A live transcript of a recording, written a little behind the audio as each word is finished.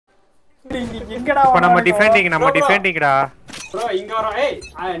எங்கடா நம்ம டிஃபெண்டிங்டா bro இங்க வர ஏய்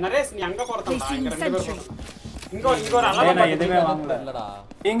நரேஷ் நீ அங்க போறதா இங்க ரெண்டு பேர் இங்க ஒரு அலமா எதுமே வாங்கல இல்லடா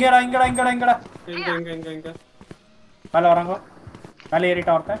இங்கடா இங்க மேல வரங்க மேல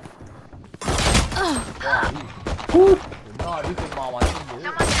ஏறிட்டா ஒருத்தன் முன்னாடி சும்மா வந்து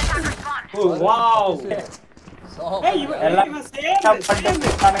வாவ் ஏய் இவன் சேம்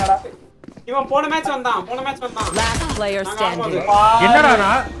இவன் போன மேட்ச் வந்தான் Last player standing. என்னடா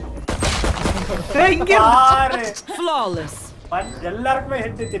நான் ஏய் இங்க பாரு Flawless. எல்லாருக்குமே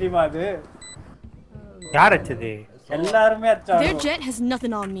ஹெட் தெரியுமா அது யார் அச்சது எல்லாருமே அச்சாங்க Their jet has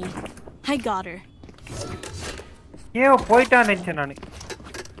nothing on me. I got her. ஏய் போய்டா நினைச்சேன் நான்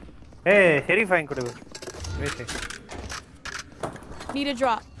ஏய் சரி ஃபைன் கொடு wait Need a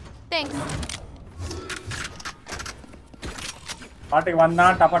drop. Thanks. பாட்டுக்கு வந்தா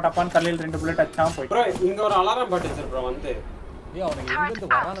டப்பான்னு தலையில ரெண்டு புல்லட் அடிச்சான் போய் bro இங்க ஒரு அலாரம் பட் வச்சிரு bro வந்து ஏய் அவனுக்கு எங்க இருந்து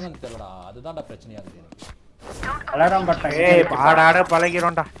வரானுன்னு தெரியலடா அதுதான்டா பிரச்சனையா இருக்கு அலாரம் பட்டன் ஏய் பாடாட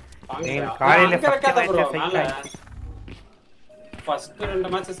பழகிரோம்டா நீ காலையில ஃபர்ஸ்ட் ரெண்டு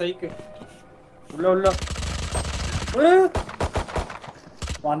மேட்ச் சைக்கு உள்ள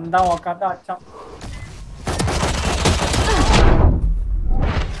வந்தா உட்கார்ந்து அச்சான்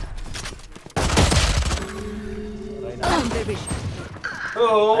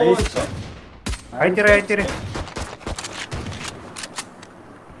ஆயிச்சிரு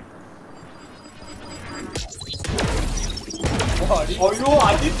ஐயோ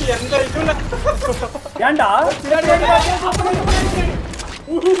அதித்தி எந்த இதுல ஏன்டா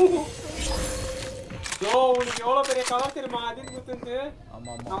யோ உனக்கு எவ்வளவு பெரிய கதை தெரியுமா அதித்தி குத்துந்து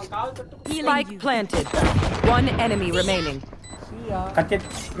ஆமா அவன் கால் தட்டு Spike planted. One enemy remaining. கத்தி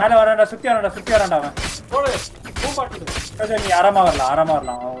மேல வரடா சுத்தி வரடா அவன் போடு பூம்பாட்டு நீ ஆராமா வரலாம் அவன்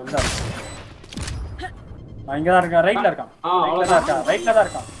உள்ள நான் இங்க தான் இருக்கேன் ரைட்ல இருக்கான் ரைட்ல தான்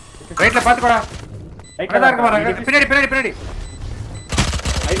இருக்கான் ரைட்ல பாத்துக்கோடா ரைட்ல தான் இருக்க பின்னாடி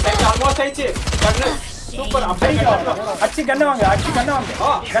ரைட் சைடு ஆல்மோஸ்ட் ஆயிச்சு கண்ணு சூப்பர் அப்படியே அச்சி கண்ணு வாங்க கண்ணு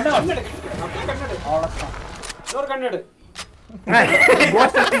வாங்க அவ்வளவுதான் இன்னொரு கண்ணு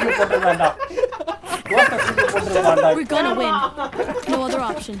கோஸ்ட் தூக்கி போட்டுறதாண்டா We're gonna win. No other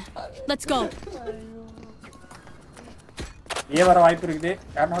option. Let's go. ஏ வர வாய்ப்பு இருக்குது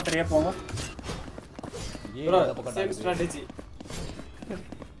யாரனா ஒருத்தர் போங்க சேம் ஸ்ட்ராட்டஜி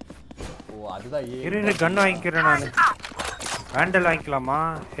ஓ அதுதான் இரு கன் வாங்கிக்கிறேன் நான் ஹேண்டல் வாங்கிக்கலாமா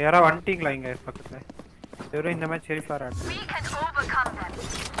யாரா வந்துட்டீங்களா இங்க பக்கத்துல வெறும் இந்த மேட்ச் செரிஃபா ஆட்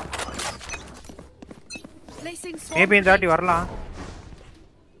மேபி இந்த வாட்டி வரலாம்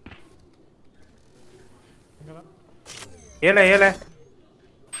ஏல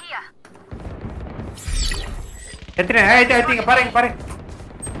எத்தனை ஐட்டிங்க பாருங்க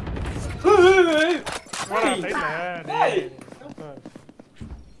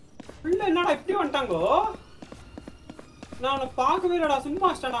உள்ள என்னடா இப்படி வந்துட்டாங்கோ நான் பாக்கவே இல்லடா சும்மா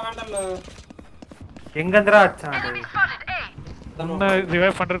ஸ்டாண்டா வேண்டல்ல எங்கந்திரா அச்சான் நம்ம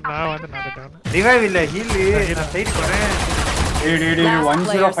ரிவைவ் பண்றது நான் வந்து நடட்டேன் ரிவைவ் இல்ல ஹீல் நான் சைடு போறேன் டேய்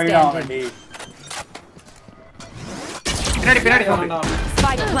 105 ஆ டேய் பின்னாடி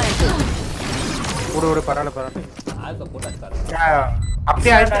Spike planted. ஒரு பரவாயில்ல ஆல்பா போட்டாச்சு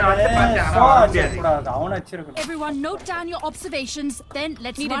அப்படியே அவன வச்சிருக்கணும் Everyone note down your observations, then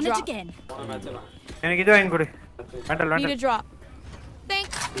let's run it again. எனக்கு இது வாங்கி கொடு வேண்டல் Need a drop.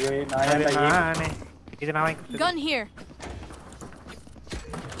 Thanks. இது நான் வாங்கி Gun here.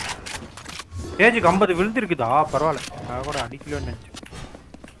 ஏஜுக்கு 50 விழுந்திருக்குதா பரவாயில்ல நான் கூட அடிக்கலன்னு நினைச்சேன்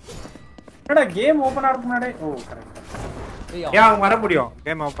என்னடா கேம் ஓபன் ஆறதுக்கு முன்னாடி ஓ கரெக்ட் ஏன் அவங்க வர முடியும்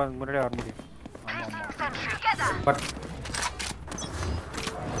கேம் ஓபன் முன்னாடியே வர முடியும் பட்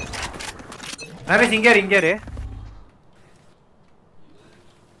நரேஷ் இங்க இரு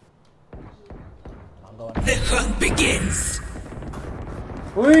The hunt begins.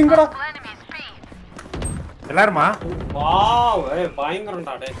 ஓய் இங்கடா எல்லாருமா வாவ்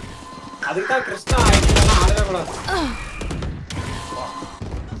பயங்கரம்டா டேய் அதுக்கு தான் கிருஷ்ணா ஐடினா ஆடவே கூடாது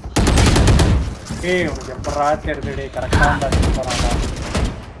ஏய் உனக்கு எப்பறா தெரியுது டேய் கரெக்ட்டா வந்து போறாங்க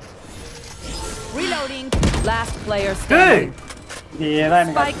Reloading. Last player standing. ஏதா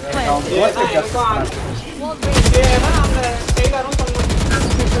எனக்கு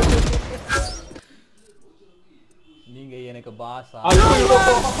நீங்க எனக்கு பாஸ்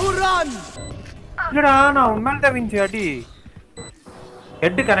இல்லடா நான் உண்மையில தான் விஞ்சி அடி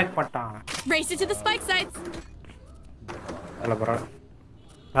ஹெட் கனெக்ட் பண்ணிட்டான் Race it to the spike sites. நல்ல பரவாயில்ல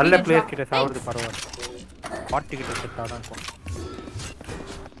நல்ல பிளேயர் கிட்ட சாவுறது பரவாயில்ல பாட்டி கிட்ட செட்டாதான் இருக்கும்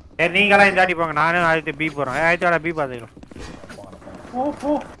நீங்களா இந்த அடி போங்க நானும் ஆயிரத்தி பி போறேன் ஆயிரத்தி பி பாத்துக்கலாம் ஓ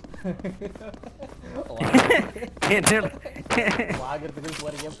வாங்குறதுக்கு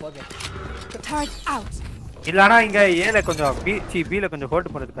போறீங்க போங்க. Turret out. இல்லனா இங்க ஏல கொஞ்சம் பில கொஞ்சம்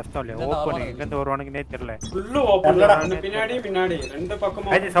ஹோல்ட் பண்றது கஷ்டம் இல்ல. ஓபன் எங்க இருந்து வருவானுங்கனே தெரியல. ஃபுல் ஓபன்ல அந்த பின்னாடி ரெண்டு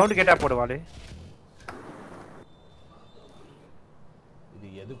பக்கமும். அது சவுண்ட் கேட்டா போடுவாளே. இது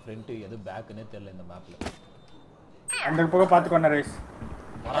எது ஃப்ரண்ட் எது பேக்னே தெரியல இந்த மேப்ல. அந்த பக்கம் பாத்துக்கோங்க ரைஸ்.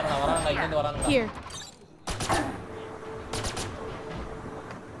 வராங்க இங்க இருந்து வராங்க. Here.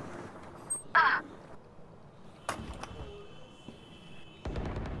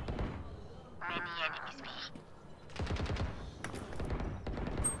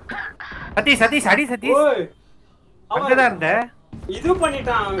 சதீஷ் அடி சதீஷ். ஓய். அங்கதான் இருந்த. இது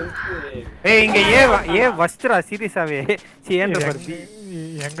பண்ணிட்டான். ஏய் இங்க ஏ வஸ்த்ரா சீரியஸாவே. ஏன்ற பர்பி.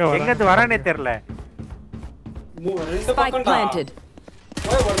 எங்க வரானே தெரியல. ரெண்டு Spike பக்கம் தான். planted.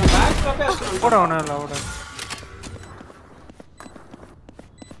 ஓய் ஒரு பேக் ஸ்டாப்பே. போடா.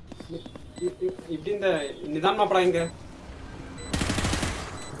 இப்படி இந்த நிதானமாடா இங்க.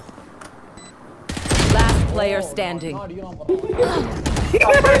 Last player standing. You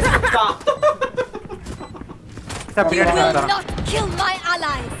will not kill my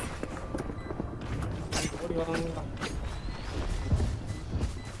allies.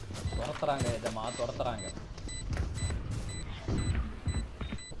 துரத்துறாங்க இதமா துரத்துறாங்க.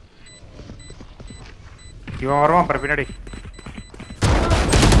 இவன் வருவான் பாரு பின்னாடி.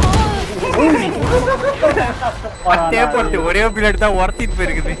 பத்தே போட்டு ஒரே பிளேட் தான் ஒர்த்திட்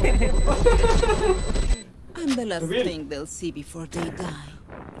போயிருக்குது. I'm the last thing they'll see before they die.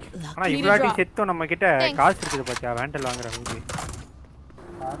 ஆனா இவ்ளாடி செத்தோ நம்ம கிட்ட காசு இருக்குது பாத்தியா வேண்டல் வாங்குறவங்க.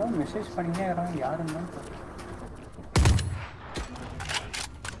 யாரோ மெசேஜ் பண்ணிட்டே இருக்காங்க யாருன்னு.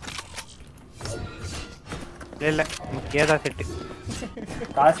 இல்ல கேதா செட்.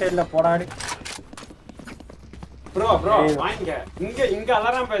 காசே இல்ல போடாடி. ப்ரோ வாங்க. இங்க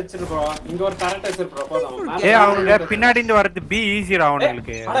அலாரம் வச்சிரு ப்ரோ. இங்க ஒரு கரெக்ட் வச்சிரு ப்ரோ போதும். ஏய் அவங்க பின்னாடி இருந்து வரது பி ஈஸியா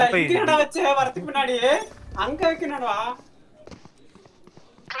அவங்களுக்கு. இங்க வச்சே வரதுக்கு முன்னாடி அங்க வைக்கணும்டா.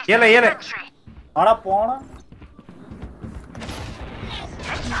 ஏல ஆனா போனா.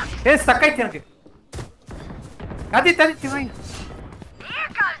 ஏய் ஸ்டக்காயிச்சு எனக்கு. அது வாங்க.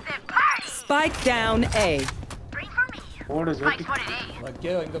 Spike down A. ஓடு ஜோதி.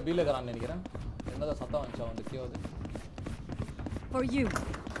 ஓகே இங்க பீல இருக்கறான்னு நினைக்கிறேன். என்னடா சத்தம் வந்துச்சு வந்து கேவுது. For you.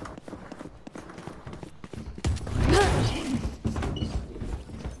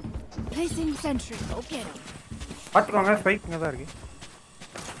 Placing sentry. Okay. பாத்துக்கோங்க ஸ்பைக் இங்க தான் இருக்கு.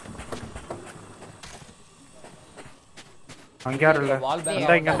 அங்க யாரும் இல்ல.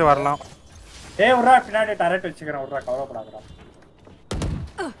 இங்க இருந்து வரலாம். ஏய் உர்ரா பின்னாடி டரெட் வச்சுக்கறேன் உர்ரா கவலைப்படாதடா.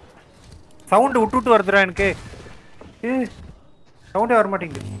 சவுண்ட் விட்டுட்டு வருதுடா எனக்கு. ஏய் சவுண்டே வர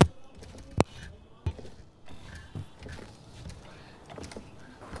மாட்டேங்குது.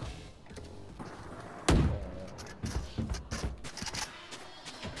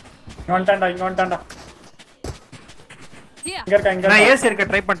 இங்க வந்துட்டான்டா. இங்க நான் ஏஸ் இருக்க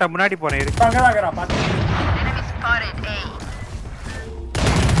ட்ரை பண்ணிட்டா முன்னாடி போறேன் இரு. அங்க வாங்கடா பாத்து. Enemy spotted A.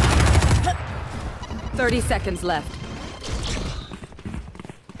 30 seconds left.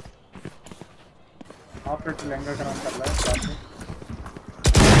 Operator எங்க இருக்கறான்னு தெரியல பாத்து.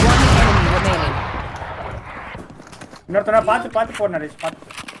 One enemy remaining. இன்னொருத்தர பாத்து போறேன் நரேஷ் பாத்து.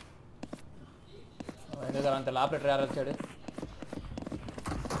 எங்க இருக்கறான்னு தெரியல ஆபரேட்டர் யாரா சைடு.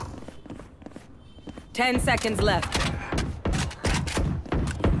 10 seconds left.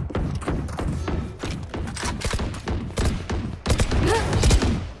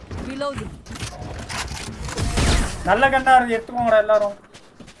 Reloading. நல்ல கண்ணா இருந்து எடுத்துக்கோங்கடா எல்லாரும்.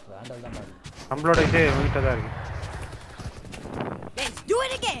 வேண்டல் தான் பாரு. நம்மளோட இது உயிட்ட தான் இருக்கு. Let's do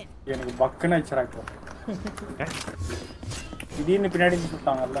it again. எனக்கு பக்குன்னு ஆயிச்சறா இப்போ. திடீர்னு பின்னாடி இருந்து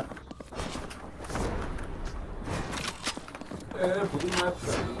சுட்டாங்கல்ல.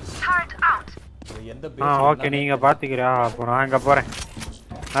 Turret out. எந்த ஓகே நீங்க பாத்துக்கறா அப்ப நான் அங்க போறேன்.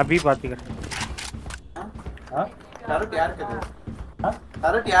 நான் பி பாத்துக்கறேன். டரட் யாருக்கு இது?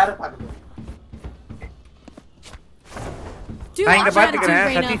 டரட் யாரு பாக்குது? நான் இங்க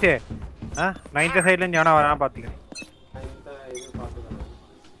பாத்துக்கறேன் சதீஷே. நான் இந்த சைடுல இருந்து ஞான வரேன் பாத்துக்கறேன்.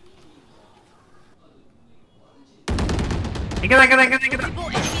 இங்க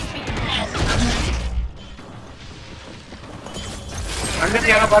அங்க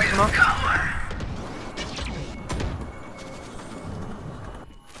ஞான பாத்துக்கணும்.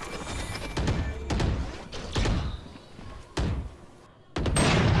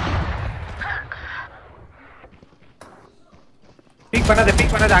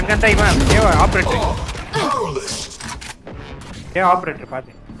 பீக் பண்ணாத அங்க தான் இவன் ஏ ஆபரேட்டர்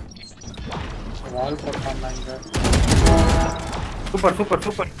பாத்து வால் போட்டான்டா.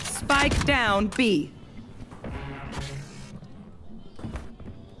 Super Spike down B.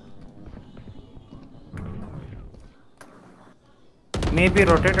 Maybe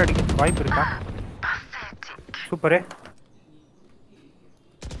rotate அடிக்க வாய்ப்பு இருக்கா? சூப்பர்.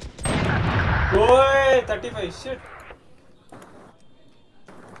 ஓய் 35 ஷிட்.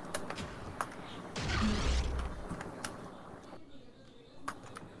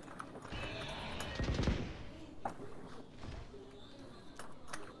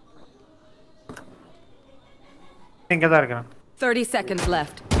 இங்க தான் இருக்கான். 30 seconds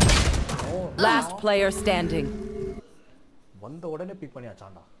left. Last player standing. வந்த உடனே பிக்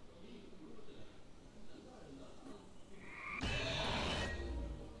பண்ணியாச்சாண்டா.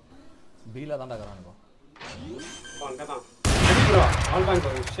 பீல தான்டா கரானுங்க. அங்கதான். bro, all bank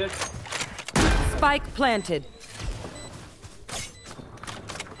bro. Shit. Spike planted.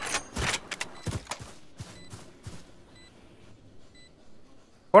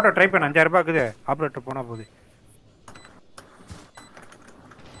 Photo try பண்ண 5000 ரூபாய் இருக்குது. ஆபரேட்டர் போனா போகுது.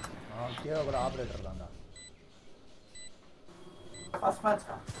 கேவ கூட ஆபரேட்டர் தான்டா. ஃபர்ஸ்ட் மேட்ச்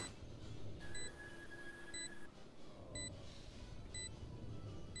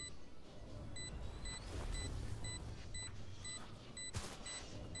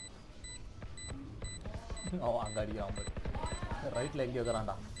அவன் அங்க அடிக்கிறான் பாரு. ரைட்ல எங்க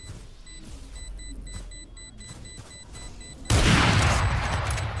இருக்கறான்டா.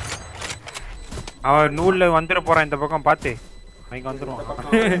 அவன் நூல்ல வந்துற போறான் இந்த பக்கம் பாத்து. இங்க வந்துருவான்.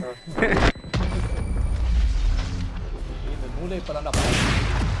 இந்த நூலை இப்பதான்டா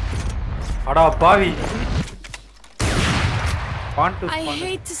அடா பாவி. I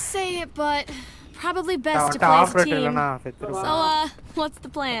hate to say it, but probably best to play as a team. So, what's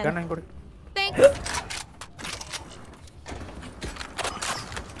the plan? Thanks.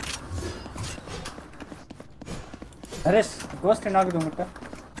 Naresh cost என்ன ஆகுது உங்ககிட்ட?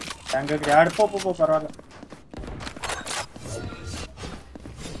 அங்க கிராட் போ பரவாயில்ல.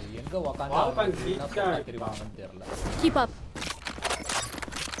 எங்க உட்கார்ந்து தெரியுமான்னு தெரியல. Keep up.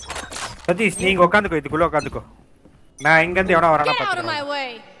 சதீஷ் நீங்க உட்காந்துக்கோ, இதுக்குள்ள உட்காந்துக்கோ. நான் இங்க இருந்து எவனா வரானா Get out of my பாத்துறேன். way.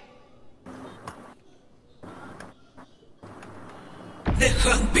 The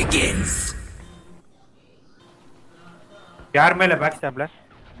hunt begins. யார் மேல பேக் ஸ்டாப்ல?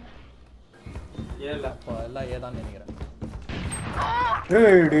 ஏல எல்லாம் ஏதான் நினைக்கிறேன்.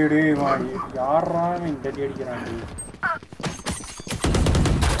 டேய் டேய் டேய் வாடி. யாரா இந்த டேடி அடிக்குறான் டேய்.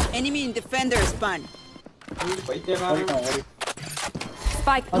 Enemy in defender spawn. பைத்தியக்காரன்.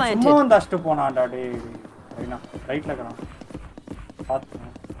 Spike planted. சும்மா வந்தாஸ்ட் போனான்டா டேய். ரைனா ரைட்ல இருக்கறான். பாத்து.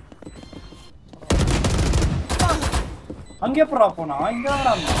 அங்கே போறா போனா. இங்க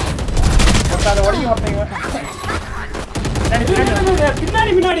வாடா. ஒருத்தர ஓடி வரீங்க.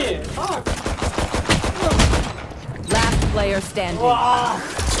 பின்னாடி. Last player standing.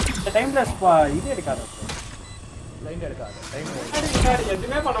 இந்த டைம்ல இது எடுக்காத. லைன் எடுக்காத. டைம் பின்னாடி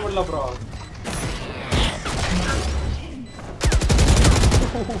எதுமே பண்ண முடியல bro.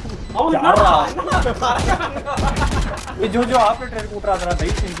 அவன் என்ன ये जो ऑपरेटर को उठा रहा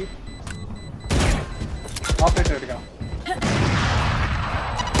दही सिंह ऑपरेटर எடுக்கலாம்.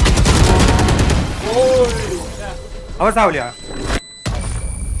 அவசாவலியா?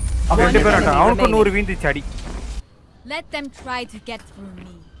 அவன் ரெண்டு பேரும் அட அவனுக்கு 100 வீந்துச்சு அடி. Let them try to get through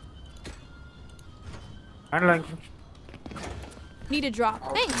me. அண்ணாங்க. Need a drop.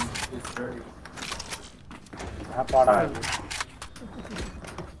 Thanks. பாடா.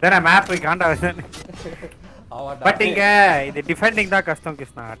 தென மேப் காண்டா வசன். அவடா. பட் இங்க இது டிஃபெண்டிங் தான் கஷ்டம்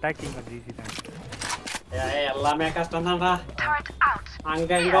கிருஷ்ணா. அட்டாக்கிங் கொஞ்சம் ஈஸி தான். ஏய் எல்லாமே கஷ்டம் தான்டா.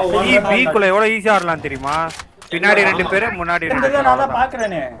 அங்க இங்க ஓடி பீக்குள்ள எவ்வளவு ஈஸியா வரலாம் தெரியுமா? பின்னாடி ரெண்டு பேர் முன்னாடி ரெண்டு பேர். நான் தான்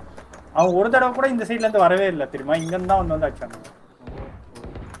பாக்குறேனே. அவன் ஒரு தடவை கூட இந்த சைடுல இருந்து வரவே இல்ல தெரியுமா? இங்க இருந்து தான் வந்து அடிச்சாங்க.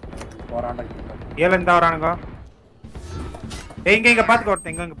 போறான்டா. ஏல இருந்து வரானுங்க. இங்க பாத்து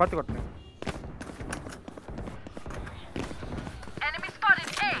கொட்டேன். இங்க பாத்து கொட்டேன். Enemy spotted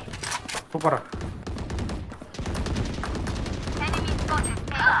A. சூப்பரா. Enemy spotted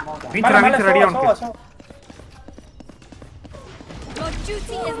A. வீட்ல ரெடியா வந்து. Your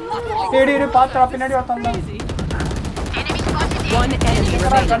duty is not daddy daddy பாத்துடா பின்னாடி வரட்டான். Enemy spotted A. One enemy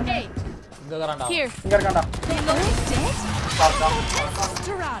remaining. இங்க கரான்டா. here. இங்க இருக்கான்டா. Hello, dead.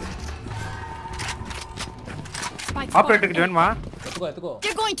 Run. Spike ஆபரேட்டருக்கு வேணுமா? எத்துக்கோ.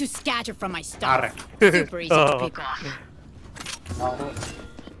 You're going to scatter from my stuff. ஆறே. Super easy to pick off.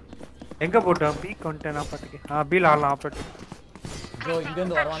 எங்க போட்டோம்? பி கண்டெய்னர் பாட்டுக்கு. பீல ஆளலாம் operator. Bro இங்க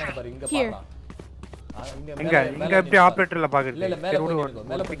இருந்து வருவானே பாரு இங்க Here. பாக்கலாம். இங்க எப்படி ஆபரேட்டர்ல பாக்குறது? இல்ல மேல போய்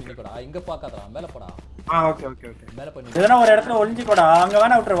மேல போய் நிக்கடா. இங்க பாக்காதடா. மேல போடா. ஓகே. மேல போய் எதனா ஒரு இடத்துல ஒளிஞ்சிக்கோடா. அங்க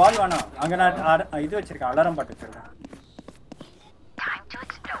வேணா விட்டுற வால் வேணாம். அங்க நான் இது வச்சிருக்கேன். அலாரம் பாட்டு வச்சிருக்கேன். Time to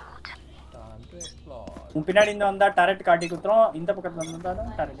explode. உன் பின்னாடி இருந்து வந்தா டரெட் காட்டி குத்துறோம். இந்த பக்கத்துல வந்தா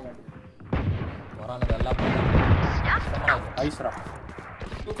தான் டரெட் காட்டி. வரானது எல்லாம் ஐஸ்ரா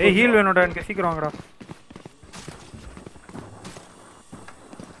ஏய் ஹீல் வேணும்டா எனக்கு சீக்கிரம் வாங்கடா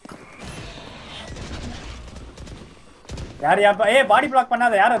யார் யாப்பா ஏய் பாடி பிளாக்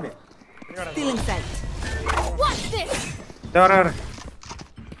பண்ணாத யார் அது Stealing sight. What's this? தேவரர்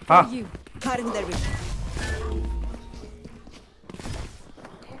ah You. Cutting their vision.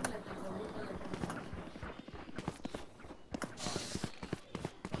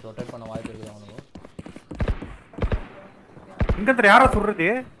 Rotate பண்ண வாய்ப்பு இருக்குது அவனுக்கு. இங்க தர யாரா சுடுறது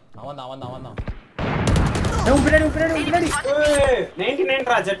அவன் தான் ஏய் பின்னாடி 99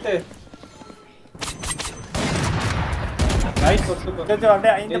 ரா ஜெட் நைஸ் கொஞ்சம்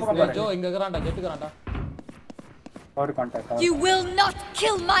அப்படியே இந்த பக்கம் பாரு ஜோ இங்க இருக்கறான்டா ஜெட்டுக்கறான்டா ஒரு contact You will not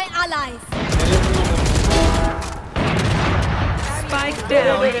kill my allies. Spike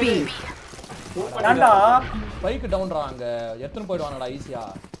down B. ஏன்டா பைக் டவுன்டா அங்க எத்தனை போய்டுவானடா ஈஸியா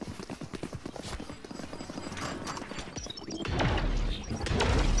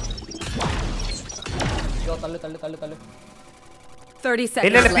ஜோ தள்ளு 30 seconds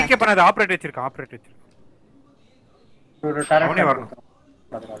இல்ல left. பிக் பண்ணாத ஆபரேட் வச்சிருக்கேன் ஒரு டரட் அவனே வரணும்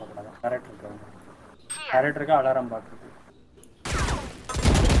டரட் இருக்கு அலாரம் பாக்கு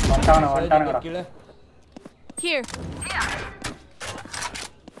வந்துட்டாங்கடா கீழ Here.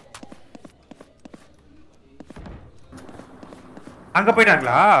 அங்க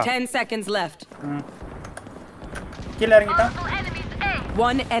போய்டாங்களா 10 seconds left. கீழ இறங்கிட்டா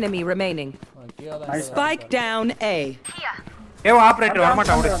One enemy remaining. Spike down A. ஏவோ operator வர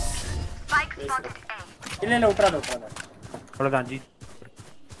மாட்டான் ஓடு இல்ல உட்றாத அவ்வளவுதான் G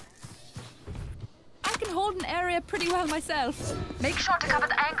I can hold an area pretty well myself. Make sure to cover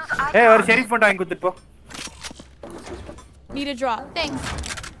the angles I ஏய் ஒரு ஷெரீஃப் மட்டும் வாங்கி கொடுத்துட்டு போ Need a drop. Thanks.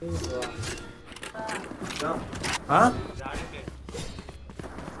 Ah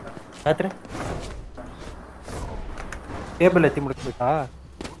ராத்ரி table எத்தி முடிச்சுட்டா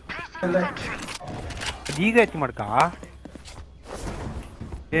ಈಗ ಎತ್ತಿ ಮಾಡ್ಕಾ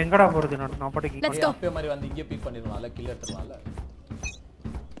எங்கடா போறது நான் பாட்டுக்கு Let's go. அப்பே மாதிரி வந்து இங்க பிக் பண்ணிரலாம்ல கில் எடுத்துறலாம்ல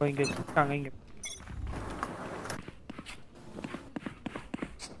இங்க குட்டாங்க இங்க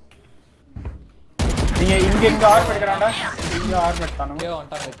நீங்க இங்க ஆர் பண்ணிக்கறான்டா இங்க ஆர் பண்ணானோ ஏ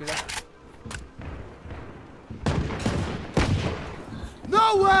வந்துட்டாங்க கீழ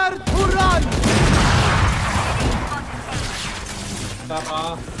Nowhere to run.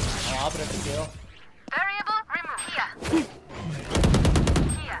 Operator கேயோ variable remove here.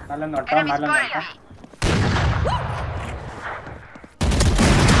 நல்ல நட்டா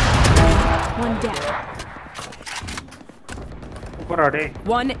One down. சூப்பரா டேய்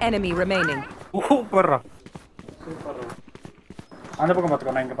One enemy remaining. சூப்பரா அந்த பக்கம்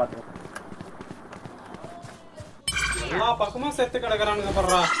பாத்துக்கோ நான் இங்க பாத்துக்கோ எல்லா பக்கமும் செத்து கிடக்குறானுங்க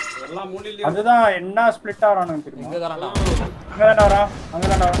பர்றா எல்லா மூலையிலயும் அதுதான் என்ன ஸ்ப்ளிட் ஆறானுங்க தெரியுமா இங்க கறான்டா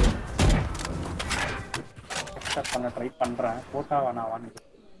அங்கதான்டா ஸ்டார்ட் பண்ண ட்ரை பண்றேன் போட்டா வேணா வாங்க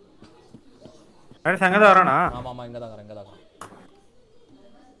வேற சங்கத வரானா ஆமா இங்க தான்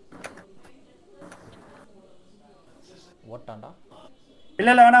ஓட்டான்டா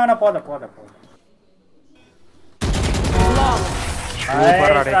இல்ல வேணா போத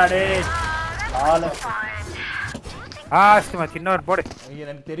சூப்பரா டேய் ஆளு சும்மா சின்னவர் போடு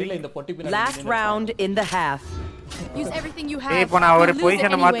எனக்கு தெரியல இந்த பொட்டி பின்னாடி Last round in the half. Use everything you have. ஏய் இப்போ நான் ஒரு We'll lose it பொசிஷனை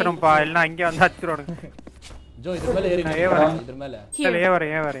anyway. மாத்தறேன்பா இல்லனா இங்க வந்து அடிச்சிரோடு ஜோ இது மேல ஏறி ஏ வரேன் இது மேல Here. ஏ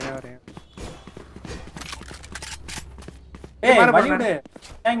வரேன் ஏய் வலிவுடு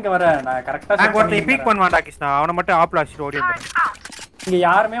ஏன் இங்க வர நான் கரெக்ட்டா நான் ஒருத்தன் பீக் பண்ணுவான்டா கிருஷ்ணா அவனை மட்டும் ஆப்ல அடிச்சிட்டு ஓடி வந்துறேன் இங்க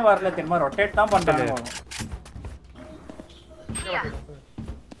யாருமே வரல தெரியுமா ரொட்டேட் தான் பண்றாங்க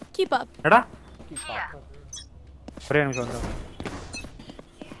Keep up. எடா ஒரே நிமிஷம் வந்து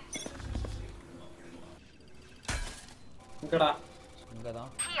இங்கதான்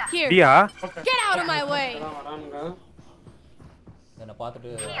Here. Diya Get out of my way. வரானுங்க என்ன பார்த்துட்டு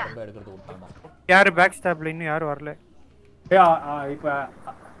ரொம்ப எடுக்கிறது விட்டான்டா யாரு பேக் ஸ்டாப்ல இன்னும் யாரும் வரல ஏய் இப்ப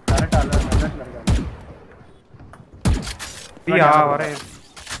கரெக்ட்டா அலர்ட்ல இருக்காங்க டியா வரேன்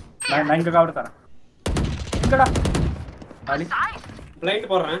நான் இங்க கவர் தரேன் இங்கடா அலி பிளைண்ட்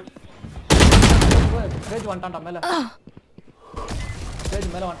போடுறேன் ஸ்டேஜ் வந்துட்டான்டா மேல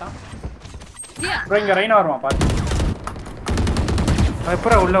ஸ்டேஜ் மேல வந்துட்டான் Yeah. ப்ரோ இங்க ரெய்னா வருவான் பாத்து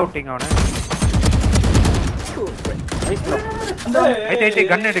எப்பரா உள்ள விட்டீங்க அவனை நைஸ் ப்ரோ ஐ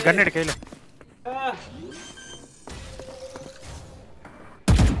கன் எடு கையில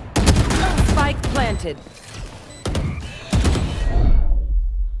Spike planted.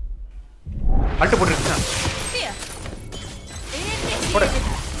 Alt போட்டுருச்சா Here. போடு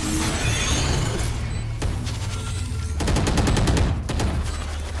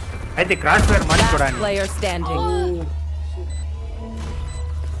I think crossfire money Last kodani. player standing.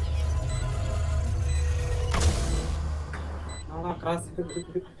 நானா கிராஸ்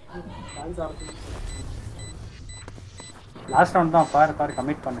டான்ஸ் ஆடுது லாஸ்ட் ரவுண்ட் தான் பாரு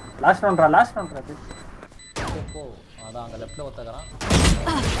கமிட் பண்ணு லாஸ்ட் ரவுண்ட்ரா அது போ அதான் அங்க லெஃப்ட்ல ஒருத்தக்கறான்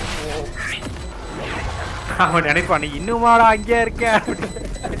அவன் நினைப்பான் நீ இன்னுமாடா அங்கே இருக்க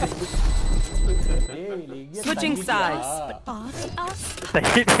Switching sides. So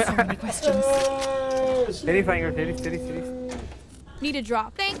many questions. சரி ஃபைங்க சரி Need a drop.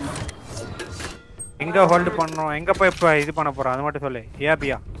 Thanks. எங்க ஹோல்ட் பண்ணனும் எங்க போய் இப்ப இது பண்ண போறோம் அது மட்டும் சொல்லு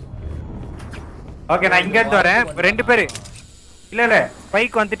ஏபியா ஓகே நான் இங்க இருந்து வரேன் ரெண்டு பேர் இல்ல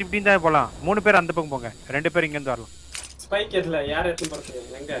ஸ்பைக் வந்துட்டு இப்படி தான் போலாம் மூணு பேர் அந்த பக்கம் போங்க ரெண்டு பேர் இங்க இருந்து வரலாம் ஸ்பைக் எதுல யார் எடுத்து போறது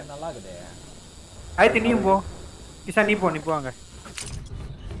எங்க நல்லா இருக்குதே ஆயித்து நீ போ கிஷா நீ போவாங்க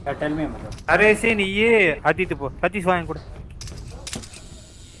tell me bro அரேசி நீ அதித்து போ சதீஷ் வாங்க கூட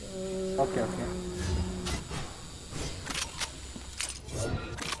ஓகே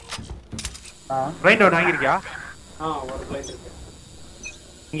ரைட் அவுட் வாங்கிருக்கியா ஒரு பிளைட் இருக்கு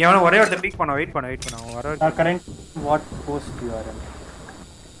இங்க அவன ஒரே ஒருத்த பீக் பண்ண வெயிட் பண்ண வர current what post you are in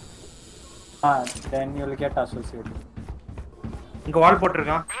then you will get associated இங்க வால்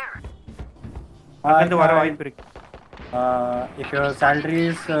போட்டுருக்கான் அங்க வர வாய்ப்பு இருக்கு if your salary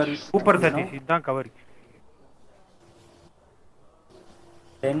is super Satish இதான் cover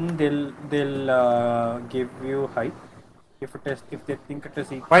then they'll give you height if they think it is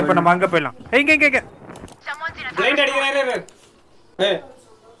equal வாய்ப் பண்ண அங்க போய்லாம் எங்க பிளைண்ட் அடிக்கறேன் ஏய்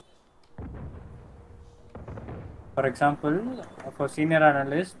for example for senior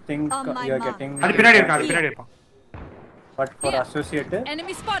analyst think you are getting அது பின்னாடி இருப்பான் but for associate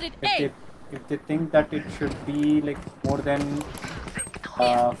Enemy spotted. if they think that it should be like more than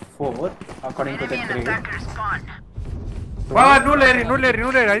 4 according to the grade வா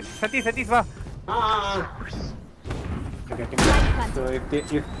நூலேரி சதீஷ் வா getting so if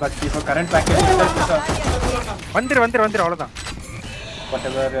your current package is வந்துரு அவ்வளவுதான்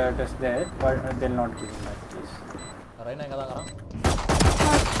whatever it is there but they'll not give you that please Raina எங்க தான்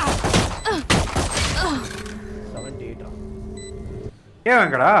 78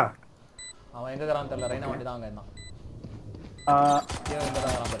 ஏங்கடா அவன் எங்க கறான் தெரியல ரைனா வண்டி தான் அங்க இருந்தான் எங்க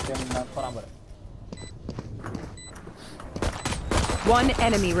தான் கறான் பாரு One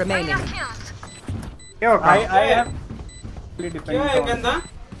enemy remaining. I have எங்க இருந்தா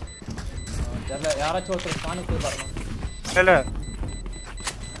தெரியல யாராச்சும் ஒருத்தர் ஸ்பானுக்கு போய் பாருங்க இல்ல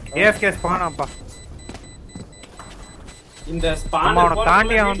AFK ஸ்பானாப்பா இந்த ஸ்பான்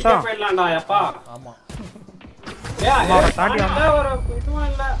தாண்டி அவன்தான் போயிடலாம்டா அப்பா ஆமா தாண்டி ஒரு இதுவும்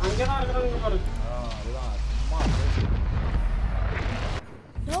இல்ல அங்க தான் இருக்கறவங்க பாரு அதுதான் சும்மா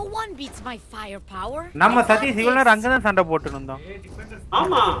No one beats my firepower. நம்ம சதீஷ் இவ்வளவு நேரம் அங்க தான் சண்டை போட்டுட்டு இருந்தோம்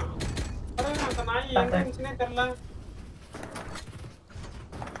ஆமா அந்த நாய் எங்க இருந்துச்சுனே தெரியல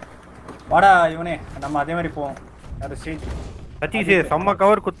வாடா இவனே நம்ம அதே மாதிரி போவோம் அது ஸ்டேஜ் சதீஷ் செம்ம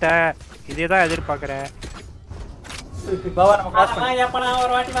கவர் குத்த இதே தான் எதிர்பார்க்கறேன் பாவா நம்ம கிராஸ் நான் எப்பனா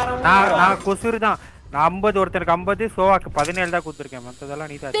ஒரு வாட்டி வரேன் நான் குசுரு தான் நான் 50 ஒருத்தருக்கு 50 சோவாக்கு 17 தான் கொடுத்திருக்கேன்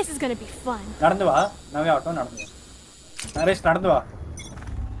மத்ததெல்லாம் நீ தான் This is going to be fun. நடந்து வா நவே ஆட்டோ நடந்து நரேஷ் நடந்து வா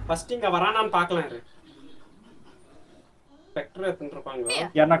ஃபர்ஸ்ட் இங்க வரானான்னு பார்க்கலாம் இரு ஸ்பெக்டர் எடுத்துட்டு இருப்பாங்க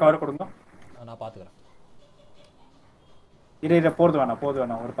யாரனா கவர் கொடுங்க நான் பாத்துக்கறேன் இரு போறது வேணா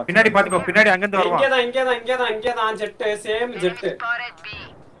ஒரு 10 பின்னாடி பாத்துக்கோ பின்னாடி அங்க இருந்து வருவான் இங்க தான் ஜெட் சேம் ஜெட்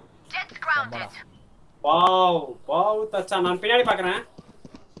வாவ் தச்சா நான் பின்னாடி பார்க்கறேன்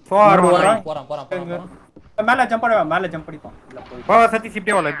போறான் மேல ஜம்ப் பண்ணிப்பான் இல்ல போய் வா சதீஷ்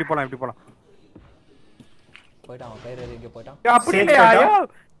இப்படி போலாம் போய்ட்டான் கைரே எங்க போய்ட்டான் அப்படி இல்ல ஐயோ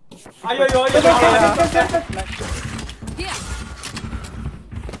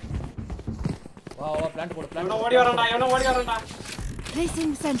வா பிளான்ட் போடு இவன ஓடி வரான்டா Placing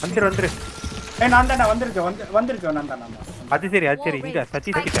sentry. வந்துரு ஏய் நான் தான் வந்திருக்கேன் நான் தான் அது சரி இங்க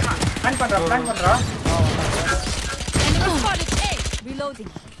சதீஷ் கிட்ட பிளான் பண்றா Enemy spotted. A. Reloading.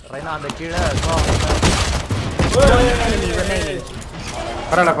 Raina அந்த கீழ Enemy remaining.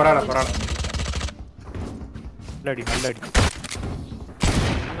 பரவாயில்ல நல்லடி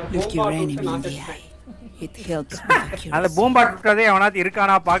Look your enemy in the eye. It helps with accuracy. அந்த பூம்பா இருக்கதே அவனாது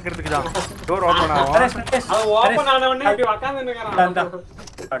இருக்கானா பாக்குறதுக்கு தான் டோர் ஓபன் ஆகும் அது ஓபன் ஆன உடனே இப்படி உட்கார்ந்து நிக்கறான்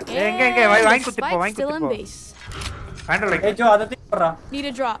எங்க வாங்கி குத்திப்போ Still in base. ஹேண்டல் ஏய் ஜோ அத தூக்கி போடுறா Need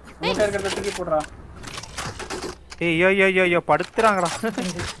a drop. மூட்டை இருக்கறத தூக்கி போடுறா ஏய் ஐயோ படுத்துறாங்கடா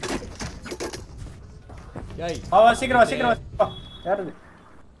ஏய் சீக்கிரம் யாரு இது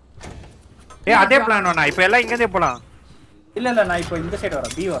ஏய் அதே பிளான் வேணா இப்போ எல்லாம் இங்க இருந்தே போலாம் இல்ல நான் இப்போ இந்த சைடு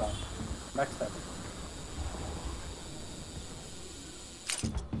வரேன் பி வரேன் பேக் சைடு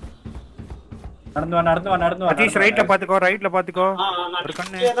நடந்து வா சதீஷ் ரைட்ல பாத்துக்கோ ஒரு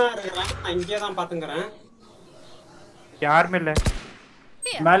கண்ணு இங்கே தான் இருக்கறேன். நான் இங்கே தான் பாத்துங்கறேன். யாருமே இல்ல.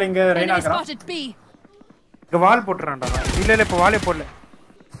 மேல இங்க ரெய்னா Enemy இருக்கறான். spotted B. இங்க வால் போட்டுறான்டா. இல்ல இப்ப வாலே போடல.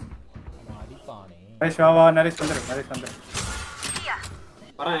 அடிப்பானே. ஷாவா நரேஷ் வந்துரு.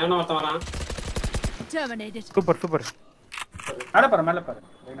 வரேன். ஏனோ ஒருத்தன் வரான். Terminated. சூப்பர். மேல பாரு.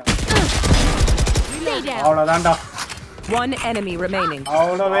 Stay down. அவ்வளவுதான்டா. One enemy remaining.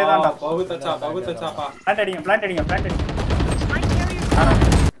 அவ்வளவுதான்டா. बहुत अच्छा. பிளான்ட் அடிங்க.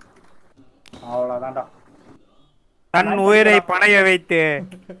 அவ்வளவுதான்டா. தன் உயிரை பணைய வைத்து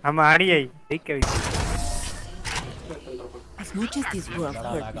நம்ம அணியை ஜெயிக்க வைத்து. As much as this world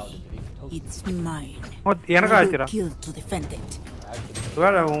hurt me, it's mine. எனக்கு ஆச்சுடா. Kill to defend it.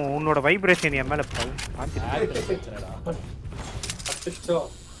 உன்னோட வைப்ரேஷன் என் மேல அச்சோ.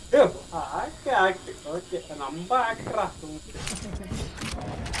 ஓகே நம்ம ஆக்டரா.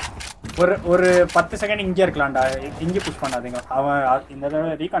 ஒரு 10 செகண்ட் இங்க இருக்கலாம்டா. இங்க புஷ் பண்ணாதீங்க. அவன் இந்த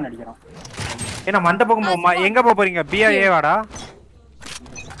தடவை ரீகான் அடிக்கிறான். ஏன்னா மந்த பக்கம் எங்க போறீங்க? பிஆ ஏவாடா?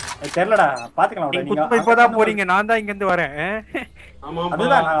 தெரியலடா. பாத்துக்கலாம். நீங்க இப்போதான் போறீங்க. நான் தான் இங்க இருந்து வரேன். ஆமா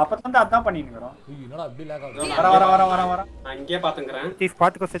அதுதான் அப்பதான் அதான் பண்ணிட்டு இருக்கோம். என்னடா அப்படி லாக் ஆகுது? வர. நான் இங்கே பாத்துங்கறேன். சதீஷ்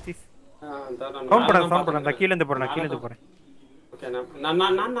பாத்துக்கோ சதீஷ். சவுண்ட் போடுறேன். கீழ இருந்து போறேன். ஓகே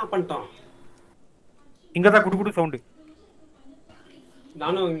நான் பண்ணிட்டோம். இங்க தான் குடு சவுண்ட்.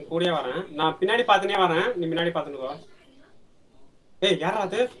 நானும் கூடயே வரேன். நான் பின்னாடி பாத்துனே வரேன். நீ முன்னாடி பாத்துன்னு வா. ஏய் யாரா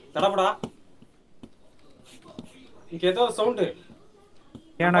அது? தடபடா. இங்க ஏதோ சவுண்ட்.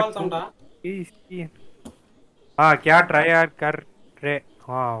 எனக்கு சவுண்டா? क्या ट्रायड कर रे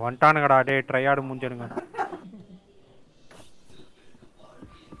வந்துட்டானுங்கடா. டேய் ட்ரையாடு மூஞ்சனுங்க.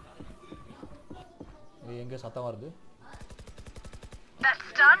 எங்க சத்தம் வருது? That's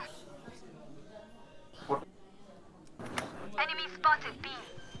done. Enemy spotted B.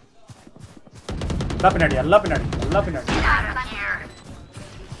 எல்லாம் பின்னாடி.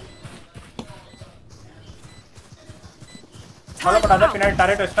 கவலைப்படாத. பின்னாடி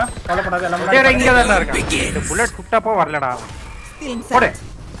டரெட் வச்சா கவலைப்படாத. எல்லாம் இங்க தான் இருக்கான். இந்த புல்லட் சுட்டப்போ வரலடா. போடு.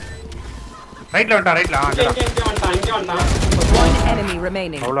 ரைட்ல வந்துட்டான். இங்க வந்துட்டான். One enemy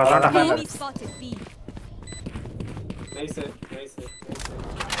remaining. அவ்வளவுதான்டா. Enemy spotted B. Nice.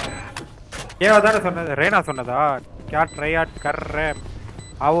 ஏவாதானே சொன்னது? ரேனா சொன்னதா? क्या ट्रायड कर रे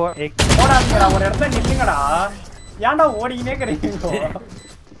आओ एक ஓடாதீங்கடா. ஒரு இடத்துல நில்லுங்கடா. ஏன்டா ஓடிக்கினே இருக்கீங்க?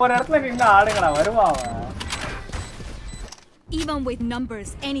 ஒரு இடத்துல நின்னு ஆடுங்கடா. வருவான் அவன். Even with numbers,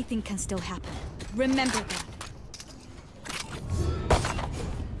 anything can still happen. Remember that.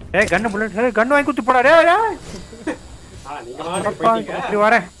 ஏய் கன் புல்லட். கன் வாங்கி குத்து போடா. டேய் நீங்க வாங்க போய்ட்டீங்க. இப்படி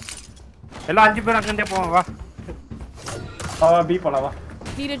வரேன். எல்லாம் 5 பேர் அங்கந்தே போவோம். வா. பி போலாம் வா.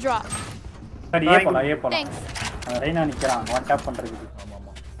 Need a drop. சரி ஏ போலாம். Thanks. ரெய்னா நிக்கிறான். ஒன் டாப் பண்றதுக்கு.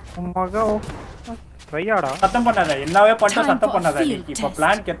 மகா ட்ரையாடா. சத்தம் பண்ணாத. என்னவே பண்ண சத்தம் பண்ணாத. நீ இப்ப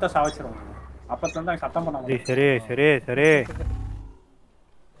பிளான் கெத்த சாவச்சிரும். அப்பதான் தான் சத்தம் பண்ணாத. சரி.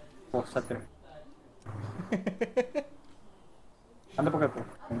 ஓ சத்து. அந்த பக்கம் போ.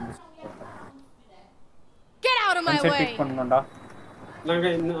 Get out of my way. Big பண்ணனும்டா. நாங்க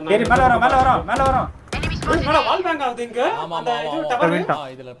சரி மேல வரோம். மேல வால் பேங்க் ஆகுது இங்க. அந்த இது டவர்.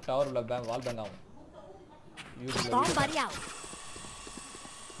 இதுல டவர் உள்ள வால் பேங்க் ஆகும். Bomb buddy out.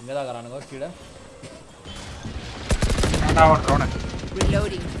 இங்க தான் கரானுங்க கீழ. நான் ஓடுறேன்.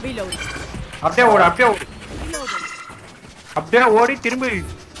 Reloading. அப்படியே ஓடு. அப்படியே ஓடி திரும்பி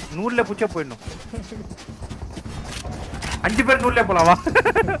நூல்ல புச்ச போயிடணும். 5 பேர் நூல்ல போலாம். வா.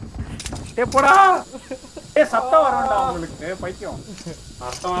 டேய் போடா. ஏய் சத்தம் வரணும்டா உங்களுக்கு. பைத்தியம்.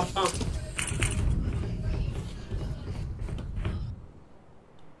 அர்த்தம்.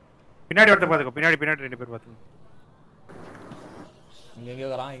 பின்னாடி ஒருத்தர் பாத்துக்கோ. பின்னாடி 2 பேர் பாத்துக்கோ. இங்க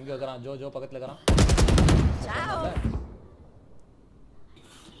கரான். ஜோ பக்கத்துல கரான்.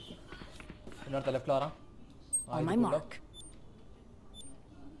 இன்னொரு லெஃப்ட்ல வரான். On my mark.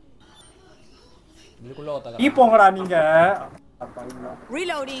 இதுக்குள்ள ஒருத்தங்க. நீ போங்கடா நீங்க.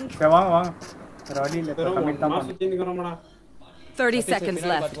 Reloading. சரி வாங்க. வழியில கமிட் தான் சுத்தி நிக்கறோம்டா. 30 seconds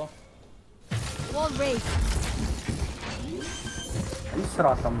left. Wall raised.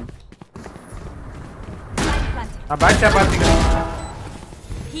 ஐஸ்ராத்தம். நான் பேக் ஸ்டாப் பாத்தீங்க.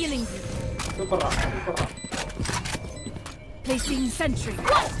 Healing you. சூப்பரா. Placing sentry.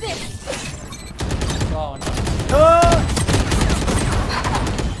 What's this?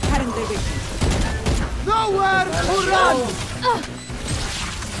 Nowhere to run.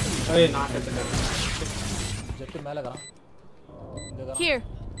 ஏய் நான் செத்துட்டேன். ஜெட் மேல கரான். இங்க கரான். Here.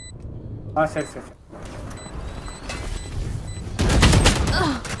 சரி.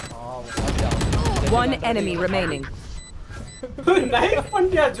 One enemy remaining. நைஸ்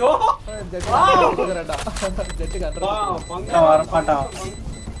பண்ணியா ஜோ ஜெட்டுக்கு வா அட்ரஸ் பங்க வர மாட்டான்.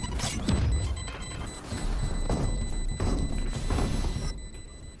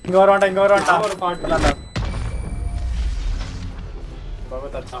 இங்க வருவான்டா ஒரு பாட்டு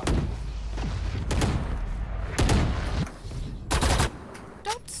பகவத் அச்சா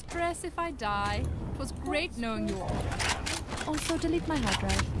Don't stress if I die. It was great knowing you all. Also, delete my hard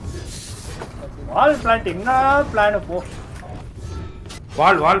drive. Wall plant என்ன பிளான் போ.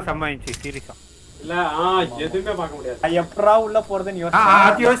 வால் சம்மாயிச்சு சீரியஸா. இல்ல எதுமே பார்க்க முடியாது. எப்பறா உள்ள போறதுன்னு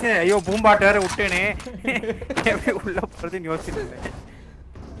யோசிச்சேன். ஐயோ பூம்பாட்ட வேற விட்டேனே. எப்படி உள்ள போறதுன்னு யோசிச்சேன்.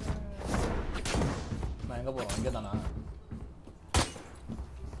 நான் எங்க போறோம்? இங்க தானா?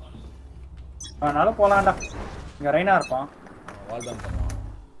 அதனால போலாம்டா. இங்க ரைனா இருப்பான். வால் பேங்க் பண்ணுவான்.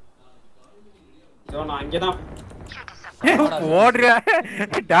 ஜோ நான் அங்க தான் ஓடுறியா?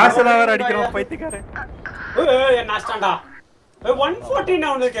 டாஸ்ல வேற அடிக்குறோம் பைத்தியக்காரன். ஏய் என்ன ஸ்டாண்டா? 114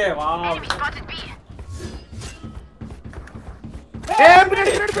 அவனுக்கு. வாவ்.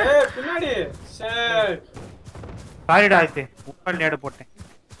 பின்னாடி. சரி. சாரிடா ஆயிட்டே. உப்பல் நேடு போட்டேன்.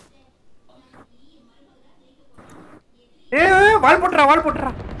 வால்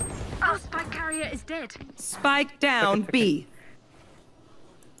போட்றா. Our spike carrier is dead. Spike down B.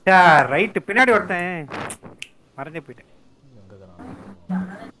 Right பின்னாடி வரட்டேன். மறந்தே போயிட்டேன்.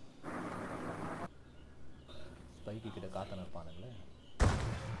 ஸ்பைக்கி கிட்ட காத்தன இருப்பானுங்களே.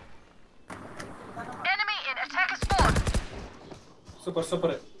 Enemy in attacker spawn.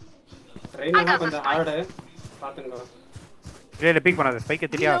 Super. ட்ரெயினர்னா கொஞ்சம் ஹார்ட். பாத்துங்க. இல்ல பீக் பண்ணாத. ஸ்பைக்கை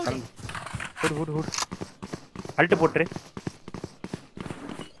தெரியா கலந்து. ஹுட். அல்ட் போட்ரு.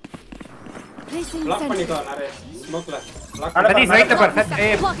 பிளாக் பண்ணிக்கோ நரே. ஸ்மோக்ல. பிளாக் பண்ணி ரைட்ல பாரு.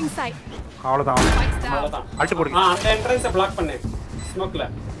 Blocking sight. அவ்வளவுதான். அல்ட் போடுங்க. அந்த என்ட்ரன்ஸை பிளாக் பண்ணு. ஸ்மோக்ல.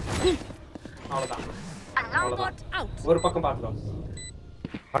 அவ்வளவுதான். ஒரு பக்கம் பாத்துக்கோ.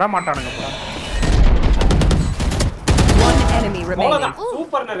 வர மாட்டானுங்க. One enemy remaining.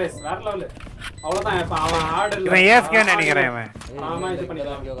 Super Naresh. வேற லெவல். அவ்வளவுதான். இப்ப அவன் ஆர்டர் இல்ல. இவன் ஏஸ்கே நினைக்கிறேன் இவன். ஆமா இது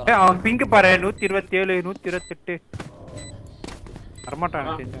பண்ணிடலாம். அவன் பிங்க் பாரு 127 128. வர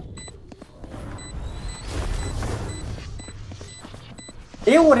மாட்டானே தெரிஞ்சா.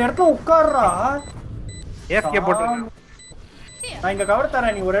 ஒரு இடத்துல உட்கார்றா. ஏஸ்கே போட்டு. நான் இங்க கவர்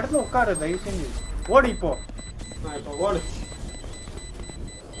தரேன். நீ ஒரு இடத்துல உட்காரு தயவு செஞ்சு. ஓடு இப்போ. இப்போ ஓடு.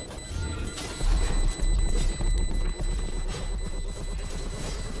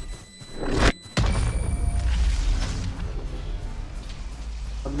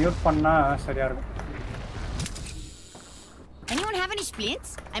 மியூட் பண்ணா சரியா இருக்கும். Anyone have any splints?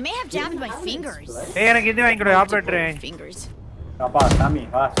 I may have jammed my fingers. எனக்கு இது வாங்கிடு ஆபரேட்டர். Fingers. அப்பா சாமி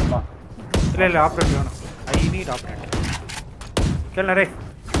வா சும்மா. இல்ல ஆபரேட்டர் வேணும். I need operator. நரே.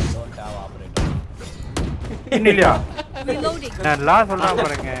 Don't have operator. இல்லையா? Reloading. நான் லா சொல்றேன்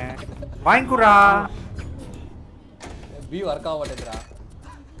பாருங்க. வாங்கிக்குறா. பி வர்க் ஆக மாட்டேங்குதுடா.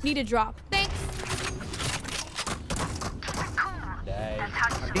 Need a drop. Thanks.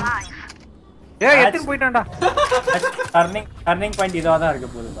 எத்தனை போயிட்டான்டா. டர்னிங் பாயிண்ட் இதா தான் இருக்க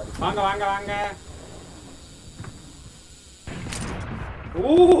போகுது பாரு. வாங்க.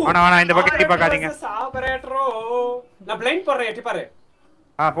 வாடா இந்த பக்கம் எட்டி பார்க்காதீங்க. ஆபரேட்டரோ. நான் பிளைண்ட் போறேன் எட்டி பாரு.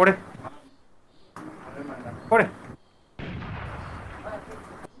 போடு.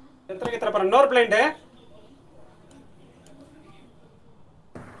 எத்தனை பாரு இன்னொரு பிளைண்ட்.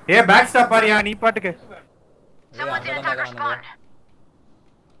 பேக் ஸ்டாப் பாரியா நீ பாட்டுக்கு.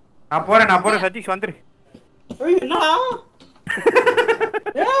 நான் போறேன் சதீஷ் வந்துரு. என்னடா?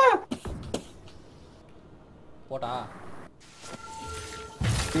 போடா.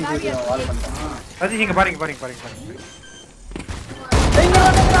 சதீஷ் இங்க பாருங்க.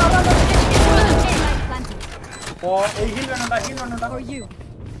 ஹீல் வேணும்டா. For you.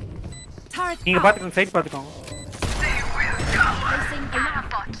 நீங்க பாத்துக்கோங்க சைடு பாத்துக்கோங்க.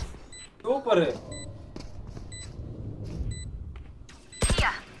 Super.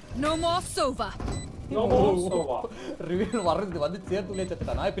 No more Sova. Reveal வர்றது வந்து சேர்த்துலயே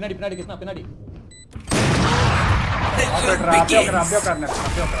செத்துட்டா. நான் பின்னாடி கிஸ்னா பின்னாடி.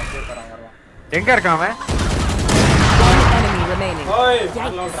 எங்க இருக்கான் அவன்? Enemy remaining. ஓய்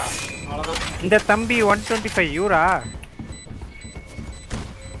அவ்வளவுடா. அவ்வளவுதான். இந்த தம்பி 125 யூரா.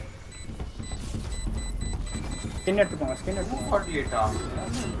 ஸ்கின் எடுத்துக்கோங்க 48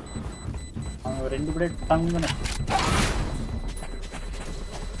 அவங்க ரெண்டு plate தங்கன.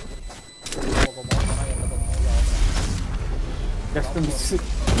 Just miss.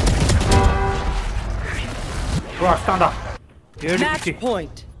 Bro அஸ்டாண்டா. Match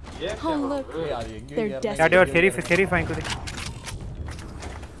point. Oh look. They're desperate. யாடோ Sharif வாங்கி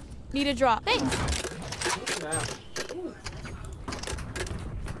Need a drop. Thanks.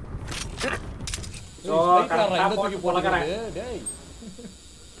 So கரெக்ட்டா போட்டு போலக்கறேன் டேய்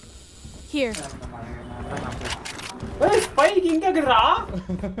Here. ஏய் ஸ்பைக் இங்க இருக்குடா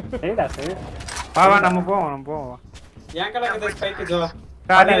சரிடா சரி வா நம்ம போவோம் ஏன் கலக்குது ஸ்பைக் ஜோ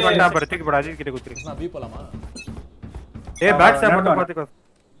காடி பண்ணா படுத்துக்கு போடா அஜித் கிட்ட குத்துரு நான் பீ போலாமா ஏய் பேக் ஸ்டாப் மட்டும் பாத்துக்கோ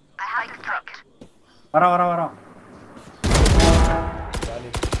வர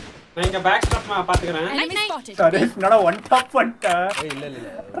நான் இங்க பேக் ஸ்டாப் பாத்துக்கறேன் Enemy spotted. சரி என்னடா ஒன் டாப் பண்ணிட்ட ஏய் இல்ல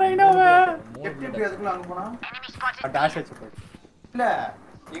ரைனாவே எப்படி எதுக்குள்ள அங்க போனா டாஷ் வச்சு போய் இல்ல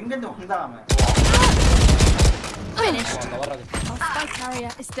எங்க இருந்து வந்தான் அவன் Finished. Spike carrier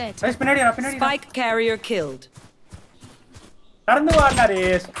is dead. Rice பின்னாடி Spike carrier killed. நடந்து வா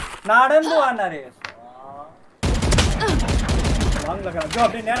நரேஷ் வாங்கல ஜோ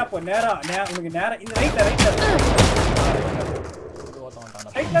அப்படியே நேரா போ நேரா உனக்கு நேரா இந்த ரைட்ல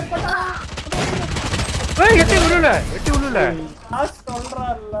போடா ஏய் எட்டி உள்ள நான்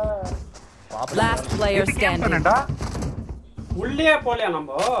சொல்றேன்ல Last player standing. உள்ளே போலையா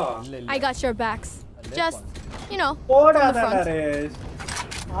நம்ம I got your backs. Just, you know, போடாத நரேஷ்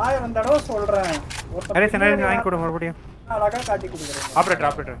 1000 தடவை சொல்றேன் நரேஷ் வாங்கி கொடு மறுபடியும் அழகா காட்டி கொடுக்குறேன்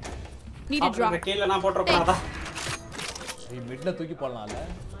ஆபரேட்டர் need a drop. கீழ நான் போட்றேன்டா ஏய் மிட்ல தூக்கி போடலாம்ல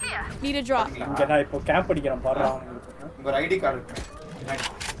Need a drop. இங்க நான் இப்போ கேம்ப் அடிக்கிறேன் பாரு உங்க ஒரு ஐடி கார்டு இருக்கு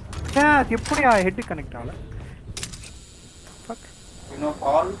எப்படியா ஹெட் கனெக்ட் ஆகல ஃபக் இன்னும்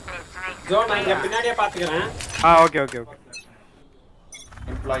கால் ஜோ நான் இங்க பின்னாடியே பாத்துக்கறேன் okay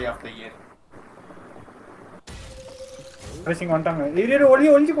employee of the year dressing வந்துட்டாங்க இரு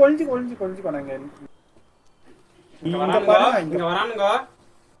ஒளிஞ்சு நாங்க இங்க வரானுங்க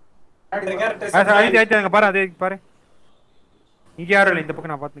ட்ரிகர் ஆயிட்டு அங்க பாரு அதே பாரு இங்க யாரும் இல்ல இந்த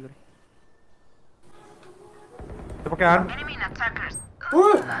பக்கம் நான் பாத்துக்கிறேன் இந்த பக்கம் யாரும்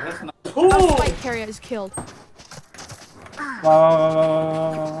Spike carrier is killed. வா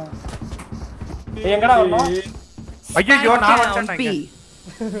எங்கடா வரணும் ஐயோ நான் வந்துட்டேன்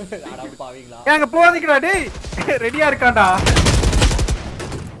அட பாவீங்களா அங்க போறதுக்குடா டேய் ரெடியா இருக்கான்டா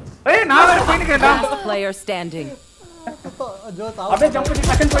ஏய் நான் வேற போய் நிக்கிறேன்டா Player standing. ஜோ அப்படியே ஜம்ப் பண்ணி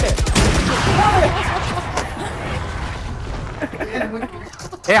செகண்ட் போடு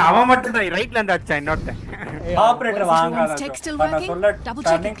ஏய் அவன் மட்டும் தான் ரைட்ல இருந்து அடிச்சா இன்னொருத்த ஆபரேட்டர் வாங்காத நான் சொல்ல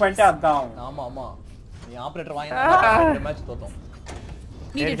டர்னிங் பாயிண்ட் அதான் ஆமா நீ ஆபரேட்டர் வாங்கினா மேட்ச் தோத்தோம்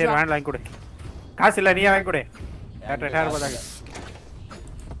சரி வாங்கி கொடு காசு இல்ல நீ வாங்கி கொடு யார் போதாங்க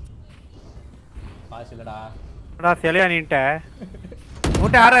காசு இல்லடா டா செலையா நீட்ட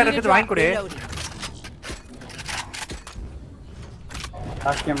உன்ட்ட 6000 எடுத்து வாங்கி கொடு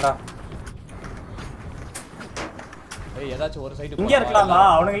லாஸ்ட் கேம்டா ஏய் ஏதாச்சும் ஒரு சைடு இங்க இருக்கலாமா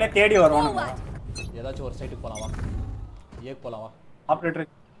அவனுங்களே தேடி வருவானுங்க ஏதாச்சும் ஒரு சைடுக்கு போலாம் வா ஏக் போலாம் வா ஆபரேட்டர்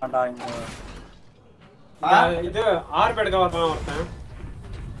ஆண்டா இங்க இது ஆர்ப் எடுக்க வரலாம் ஒருத்தன்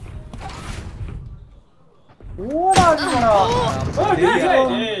ஓடாதீங்கடா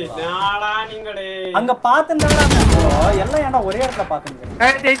டேய் நாளா நீங்களே அங்க பாத்துண்டா எல்லாம் ஏன்டா ஒரே இடத்துல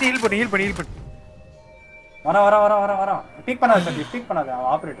பாத்துங்க டேய் ஹீல் பண்ணு வர பீக் பண்ணாத சரி பீக் பண்ணாத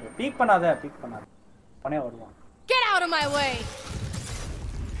ஆபரேட்டர் பீக் பண்ணாத பண்ணே வருவான் Get out of my way.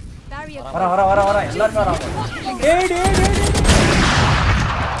 வர எல்லாரும் வராங்க டேய்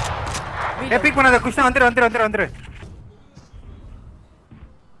எபிக் பண்ணாத குஷ்ணா வந்துரு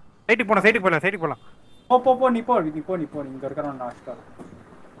சைடுக்கு போலாம் போ நீ போ இங்க இருக்கறவன் நாஸ்டா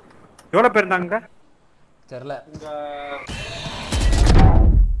எவ்வளவு பேர் இருந்தாங்க தெரியல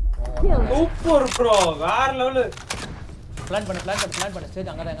சூப்பர் ப்ரோ வேற லெவல் பிளான் பண்ணு ஸ்டேஜ்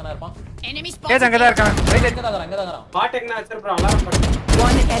அங்க தான் இருப்பான் Enemy ஏய் spotted. அங்க தான் இருக்கான் இங்க தான் வரான் பாட் எங்கனா வச்சிருப்பா அலாரம் பண்ணு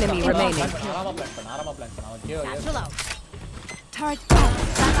One enemy remaining. ஆரமா பிளான் பண்ணு அவன் கேவ Satchel out. Turret out.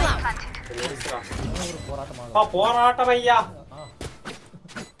 Satchel out. போராட்டம் ஐயா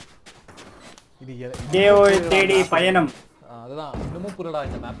இது தேவோய் தேடி பயணம் அதுதான் இன்னமும் புரியடா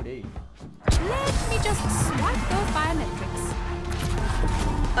இந்த மேப் டேய் Let me just swipe those biometrics.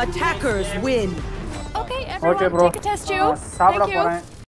 Attackers win. Okay, everyone, bro. take a test tube. சாப்பிட Thank you. போறேன்